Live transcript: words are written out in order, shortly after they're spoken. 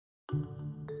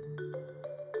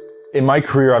In my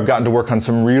career, I've gotten to work on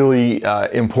some really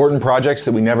important projects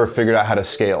that we never figured out how to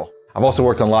scale. I've also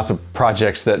worked on lots of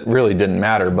projects that really didn't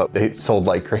matter, but they sold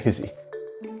like crazy.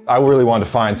 I really wanted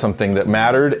to find something that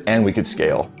mattered and we could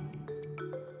scale.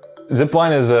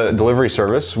 Zipline is a delivery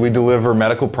service. We deliver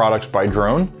medical products by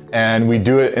drone, and we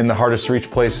do it in the hardest to reach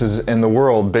places in the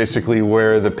world. Basically,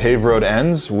 where the paved road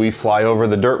ends, we fly over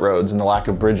the dirt roads and the lack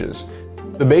of bridges.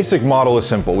 The basic model is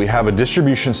simple. We have a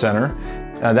distribution center.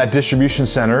 That distribution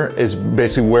center is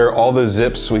basically where all the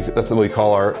zips, that's what we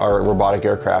call our robotic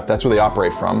aircraft, that's where they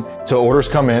operate from. So orders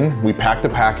come in, we pack the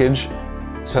package,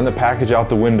 send the package out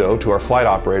the window to our flight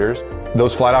operators.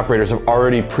 Those flight operators have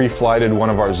already pre-flighted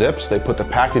one of our zips. They put the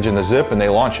package in the zip and they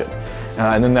launch it.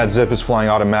 And then that zip is flying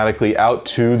automatically out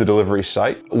to the delivery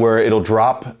site where it'll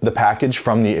drop the package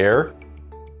from the air.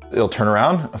 It'll turn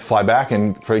around, fly back,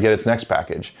 and get its next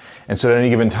package. And so at any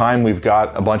given time, we've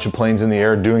got a bunch of planes in the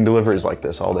air doing deliveries like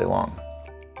this all day long.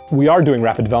 We are doing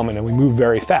rapid development and we move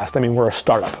very fast. I mean, we're a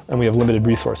startup and we have limited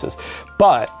resources.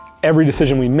 But every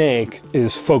decision we make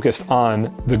is focused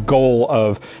on the goal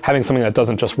of having something that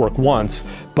doesn't just work once,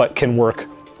 but can work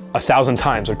 1,000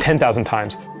 times or 10,000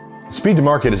 times. Speed to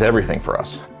market is everything for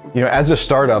us. As a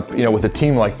startup, with a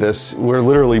team like this, we're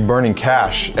literally burning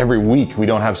cash every week. We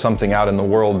don't have something out in the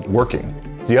world working.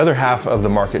 The other half of the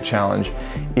market challenge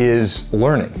is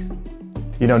learning.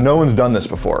 No one's done this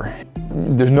before.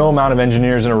 There's no amount of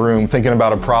engineers in a room thinking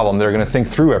about a problem. They're going to think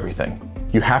through everything.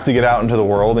 You have to get out into the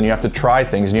world and you have to try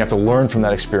things and you have to learn from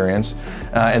that experience.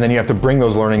 And then you have to bring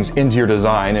those learnings into your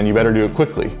design, and you better do it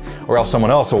quickly, or else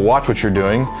someone else will watch what you're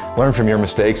doing, learn from your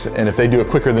mistakes, and if they do it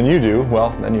quicker than you do,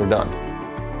 well, then you're done.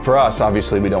 For us,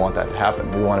 obviously, we don't want that to happen.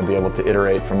 We want to be able to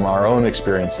iterate from our own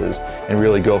experiences and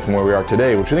really go from where we are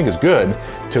today, which we think is good,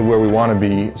 to where we want to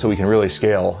be so we can really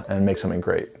scale and make something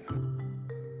great.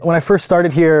 When I first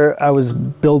started here, I was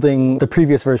building the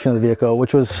previous version of the vehicle,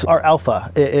 which was our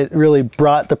Alpha. It really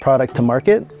brought the product to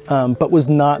market, but was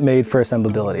not made for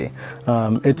assemblability.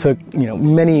 It took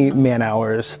many man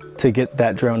hours to get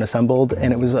that drone assembled,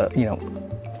 and it was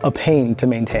a pain to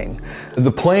maintain.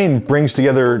 The plane brings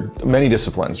together many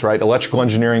disciplines, right? Electrical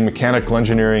engineering, mechanical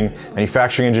engineering,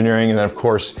 manufacturing engineering, and then of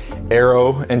course,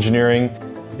 aero engineering.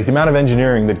 The amount of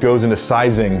engineering that goes into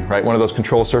sizing, right, one of those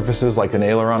control surfaces like an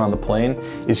aileron on the plane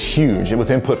is huge, with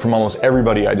input from almost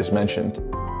everybody I just mentioned.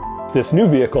 This new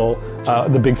vehicle,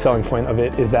 the big selling point of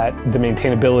it is that the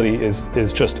maintainability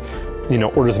is just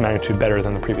orders of magnitude better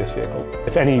than the previous vehicle.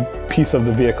 If any piece of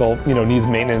the vehicle needs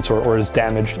maintenance or is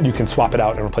damaged, you can swap it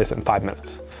out and replace it in 5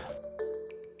 minutes.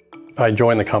 I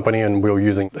joined the company and we were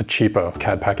using a cheaper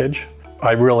CAD package.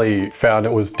 I really found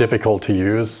it was difficult to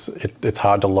use. It's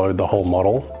hard to load the whole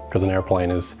model because an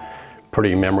airplane is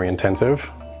pretty memory intensive.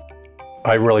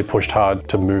 I really pushed hard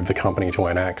to move the company to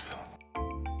NX.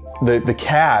 The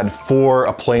CAD for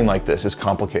a plane like this is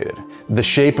complicated. The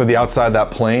shape of the outside of that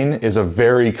plane is a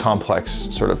very complex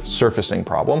sort of surfacing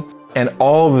problem. And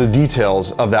all of the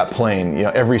details of that plane,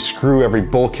 every screw, every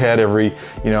bulkhead, every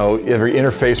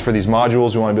interface for these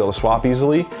modules we want to be able to swap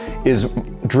easily, is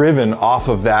driven off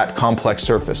of that complex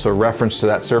surface, so reference to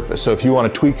that surface. So if you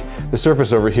want to tweak the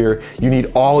surface over here, you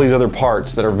need all these other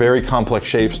parts that are very complex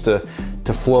shapes to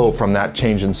flow from that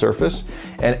change in surface.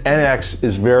 And NX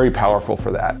is very powerful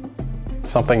for that.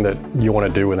 Something that you want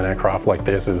to do with an aircraft like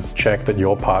this is check that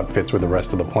your part fits with the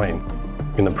rest of the plane.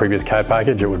 In the previous CAD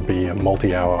package, it would be a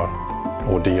multi-hour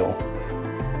ordeal.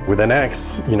 With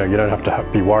NX, you don't have to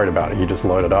be worried about it. You just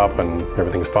load it up and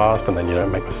everything's fast, and then you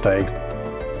don't make mistakes.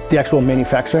 The actual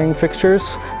manufacturing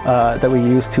fixtures that we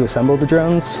use to assemble the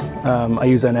drones, I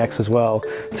use NX as well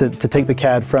to take the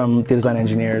CAD from the design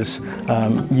engineers,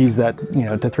 use that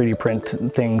to 3D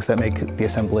print things that make the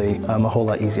assembly a whole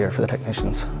lot easier for the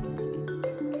technicians.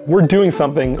 We're doing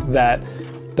something that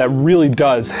really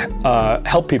does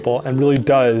help people and really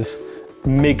does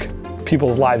make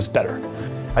people's lives better.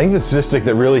 I think the statistic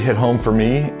that really hit home for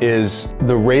me is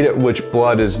the rate at which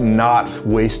blood is not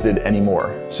wasted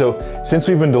anymore. So since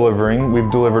we've been delivering, we've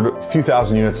delivered a few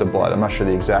thousand units of blood. I'm not sure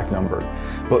the exact number,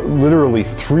 but literally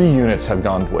 3 units have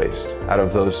gone to waste out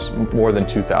of those more than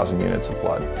 2,000 units of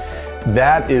blood.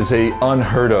 That is a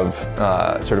unheard of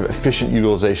sort of efficient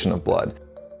utilization of blood.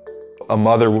 A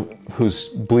mother who's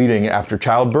bleeding after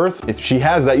childbirth, if she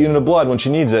has that unit of blood when she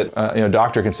needs it, a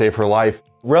doctor can save her life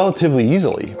relatively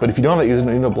easily. But if you don't have that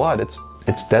unit of blood,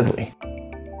 it's deadly.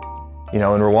 In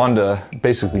Rwanda,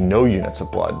 basically no units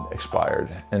of blood expired,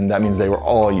 and that means they were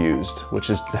all used, which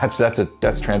is that's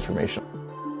transformational.